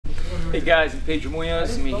Hey guys, I'm Pedro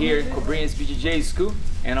Munhoz. I'm here at Cobrinha BJJ school,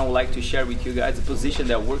 and I would like to share with you guys a position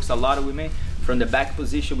that works a lot with me. From the back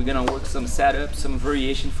position, we're gonna work some setup, some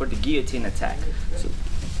variation for the guillotine attack. So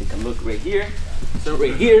take a look right here. So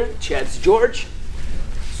right here, Chad's George.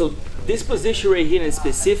 So this position right here in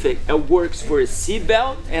specific, it works for a seat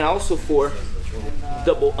belt and also for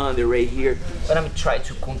double under right here. But I'm trying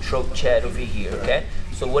to control Chad over here, okay?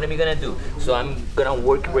 So what am I gonna do? So I'm gonna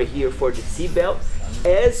work right here for the seat belt.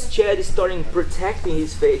 As Chad is starting protecting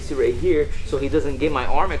his face right here, so he doesn't get my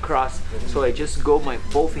arm across, so I just go my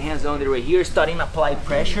both hands under right here, starting to apply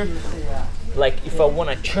pressure. Like if I want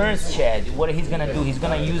to turn Chad, what he's gonna do, he's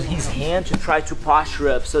gonna use his hand to try to posture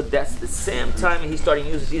up. So that's the same time he's starting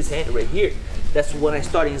to use his hand right here. That's when I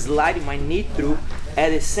starting sliding my knee through.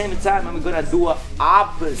 At the same time, I'm gonna do a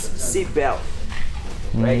opposite seat belt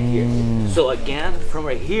right here. So again, from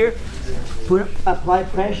right here, apply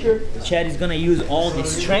pressure. Chad is gonna use all the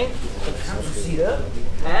strength to sit up.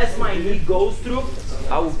 As my knee goes through,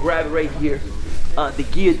 I will grab right here the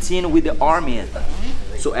guillotine with the arm in.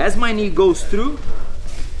 So as my knee goes through,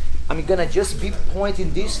 I'm gonna just be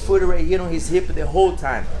pointing this foot right here on his hip the whole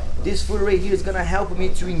time. This foot right here is gonna help me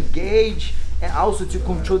to engage and also to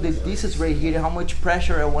control the distance right here, how much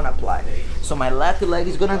pressure I want to apply. So my left leg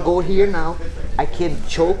is gonna go here now. I can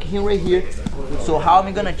choke him right here. So how am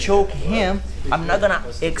I gonna choke him? I'm not gonna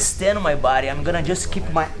extend my body. I'm gonna just keep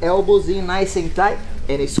my elbows in nice and tight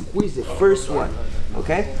and squeeze the first one,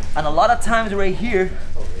 okay? And a lot of times right here,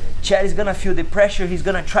 Chad is gonna feel the pressure. He's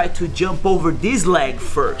gonna try to jump over this leg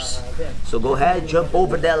first. So go ahead, jump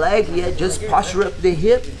over that leg. Yeah, just posture up the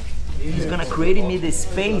hip. He's gonna create me the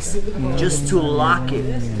space just to lock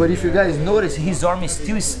it. But if you guys notice, his arm is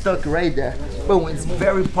still stuck right there. Boom, it's a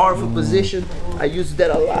very powerful position. I use that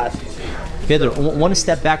a lot. Pedro, one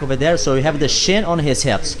step back over there, so you have the shin on his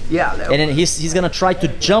hips. Yeah. And then he's gonna try to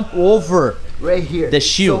jump over right here. The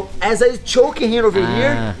shield. So as I choking him over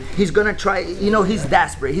here, he's gonna try, you know, he's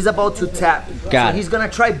desperate. He's about to tap. Got it. He's gonna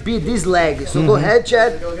try beat this leg. So go ahead,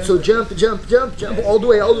 Chad. So jump, jump, jump, jump all the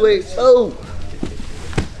way, all the way. Oh.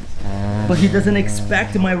 But he doesn't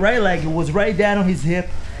expect my right leg. It was right down on his hip,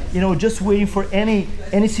 you know, just waiting for any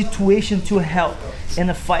situation to help in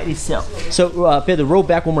the fight itself. So Pedro, roll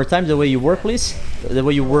back one more time the way you work, please. The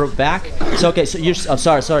way you work back. So okay, so you're. I'm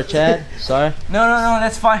sorry, Chad. Sorry. No,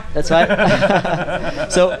 that's fine. That's fine.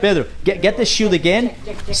 So Pedro, get the shield again.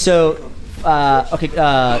 So okay.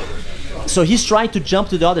 So he's trying to jump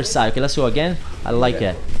to the other side. Okay, let's go again. I like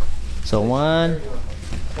it. So one.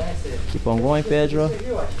 Keep on going, Pedro.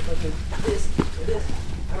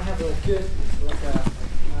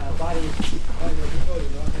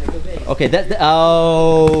 Okay,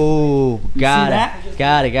 oh, got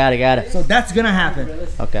it. So that's gonna happen.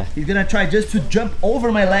 Okay. He's gonna try just to jump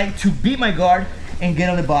over my leg to beat my guard and get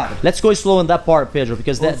on the bottom. Let's go slow on that part, Pedro,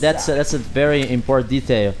 because that's a very important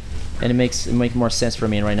detail, and it makes more sense for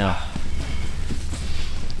me right now.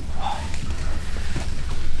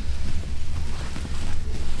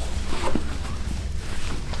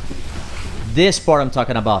 This part I'm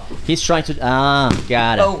talking about. He's trying to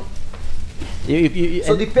got it. Oh.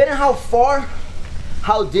 So depending how far,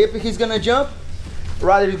 how deep he's gonna jump,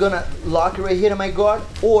 rather he's gonna lock it right here in my guard,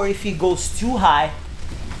 or if he goes too high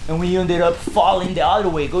and we ended up falling the other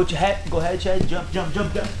way, go ahead, Chad, jump.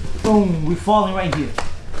 Boom, we're falling right here.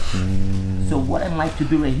 So what I like to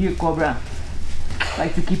do right here, Cobra, I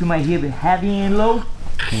like to keep my hip heavy and low,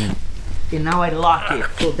 and now I lock it.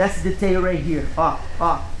 So that's the tail right here,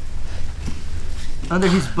 up. Under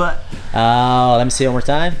his butt. Oh, let me see one more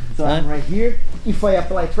time. So I'm right here. If I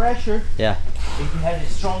apply pressure, yeah. If he has a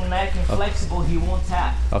strong neck and flexible, he won't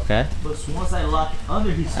tap. Okay. But once I lock it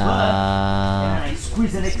under his butt, and I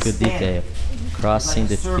squeeze and extend. Good detail. Crossing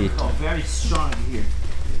the feet. Very strong here.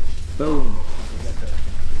 Boom.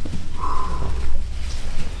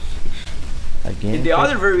 Again. In the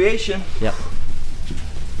other variation, yep.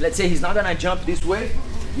 Let's say he's not gonna jump this way,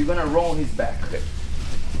 you're gonna roll his back. Okay.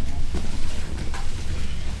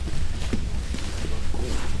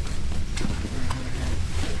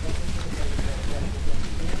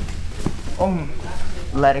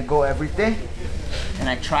 Let it go everything, and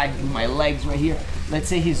I try with my legs right here. Let's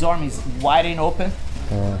say his arm is wide and open.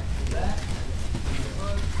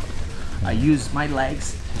 I use my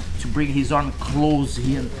legs to bring his arm close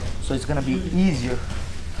here, so it's gonna be easier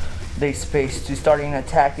the space to start an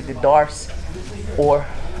attack at the dorsal or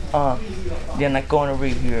the anaconda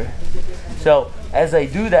right here. So as I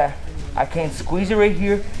do that, I can squeeze it right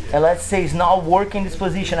here, and let's say it's not working this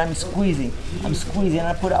position, I'm squeezing, and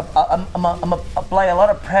I put up, I'm apply a lot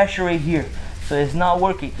of pressure right here, so it's not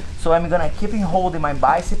working. So I'm gonna keep holding my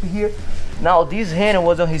bicep here, Now this hand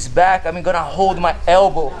was on his back. I'm gonna hold my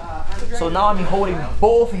elbow. So now I'm holding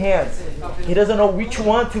both hands. He doesn't know which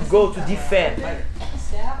one to go to defend.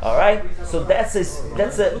 All right. So that's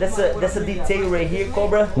a detail right here,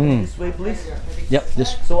 Cobra. This way, please. Yep.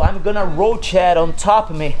 This. So I'm gonna roll Chad on top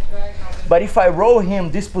of me, but if I roll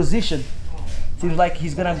him this position, seems like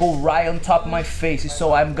he's gonna go right on top of my face.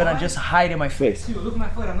 So I'm gonna just hide in my face. Look at my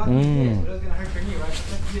foot. I'm not gonna hit it. It's gonna hurt your knee, right?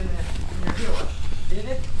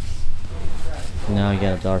 Now you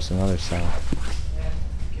got a dorsal on the other side.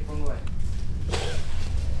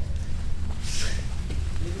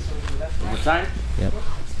 One more time. Yep.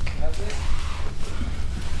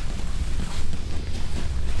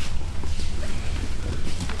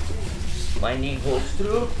 My knee goes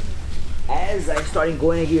through. As I started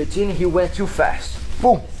going a guillotine, he went too fast.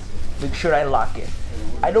 Boom. Make sure I lock it.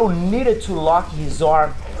 I don't need it to lock his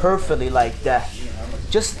arm perfectly like that.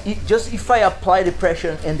 Just if I apply the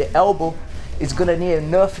pressure in the elbow, it's gonna need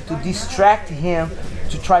enough to distract him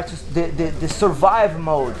to try to the survive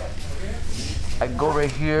mode. I go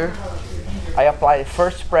right here. I apply the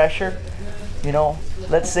first pressure. You know,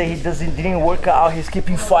 let's say he didn't work out. He's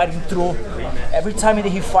keeping fighting through. Every time that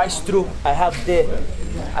he fights through, I have the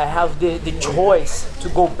choice to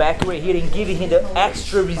go back right here and give him the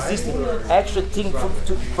extra resistance, extra thing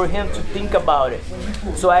for him to think about it.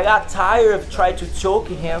 So I got tired of trying to choke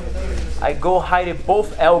him. I go hide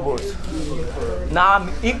both elbows. Now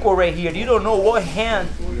I'm equal right here. You don't know what hand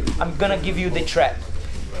I'm gonna give you the trap.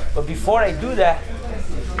 But before I do that,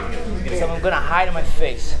 so I'm gonna hide in my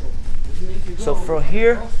face. So from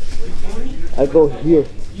here, I go here.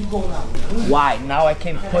 Why? Now I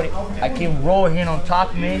can put it, I can roll him on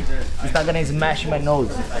top of me. It's not gonna smash my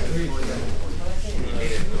nose.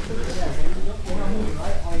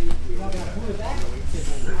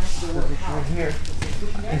 Here,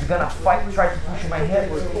 he's gonna fight, try to push my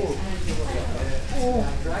head.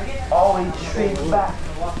 Always straight back.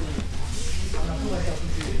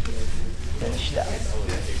 Finish that.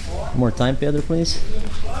 One more time, Pedro, please.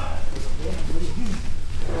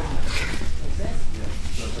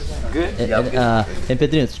 Good. And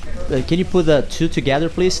Pedrinho, can you put the two together,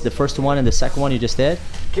 please? The first one and the second one you just did,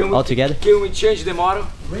 all together. Can we change the model?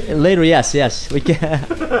 Later, yes, we can.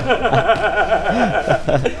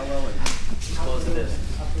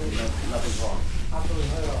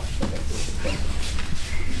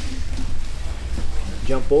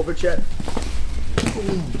 Jump over, Chet.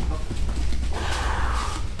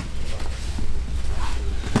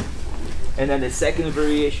 And then the second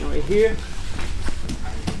variation right here.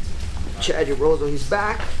 Chad rolls on his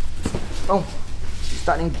back. Oh,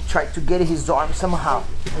 starting to try to get his arm somehow.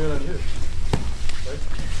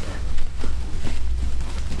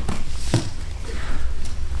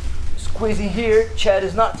 Squeezing here, Chad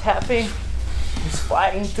is not tapping. He's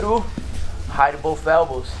fighting through. Hide both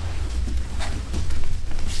elbows.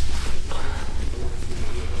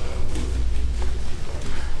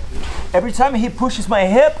 Every time he pushes my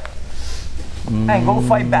hip, and go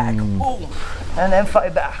fight back. Boom. And then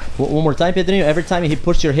fight back. One more time, Pedrinho. Every time he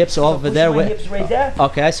pushes your hips over there. My hips right there.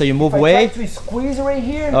 Okay, so you move if away. I try to squeeze right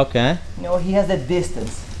here. Okay. You know, he has a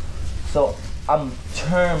distance. So I'm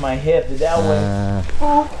turn my hip that way.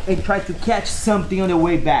 Boom, and try to catch something on the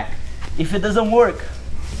way back. If it doesn't work,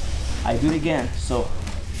 I do it again. So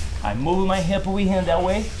I move my hip with him that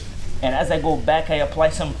way. And as I go back, I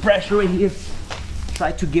apply some pressure right here.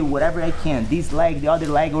 Try to get whatever I can. This leg, the other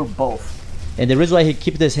leg, or both. And the reason why he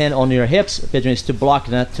keeps his hand on your hips, Pedro, is to block,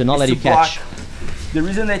 to not let you catch. The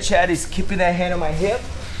reason that Chad is keeping that hand on my hip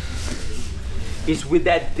is with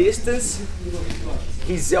that distance,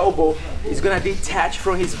 his elbow is gonna detach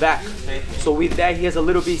from his back. So with that, he has a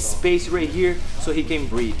little bit space right here so he can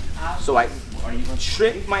breathe. So I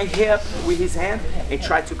shrink my hip with his hand and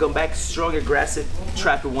try to come back strong, aggressive,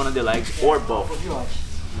 trap one of the legs or both.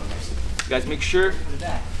 Guys, make sure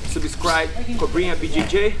subscribe Cobrinha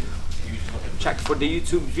BJJ. Check for the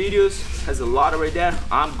YouTube videos, has a lot right there.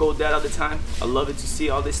 I'm go there all the time. I love it to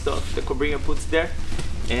see all this stuff that Cobrinha puts there.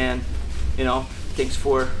 And you know, thanks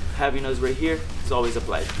for having us right here. It's always a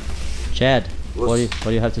pleasure. Chad, what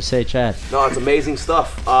do you have to say, Chad? No, it's amazing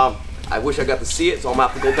stuff. I wish I got to see it, so I'm gonna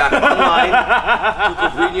have to go back online to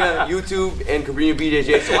Cobrinha YouTube and Cobrinha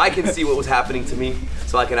BJJ so I can see what was happening to me,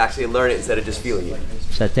 so I can actually learn it instead of just feeling it.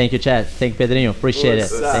 So thank you, Chad. Thank you, Pedrinho. Appreciate it.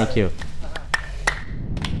 Thank you.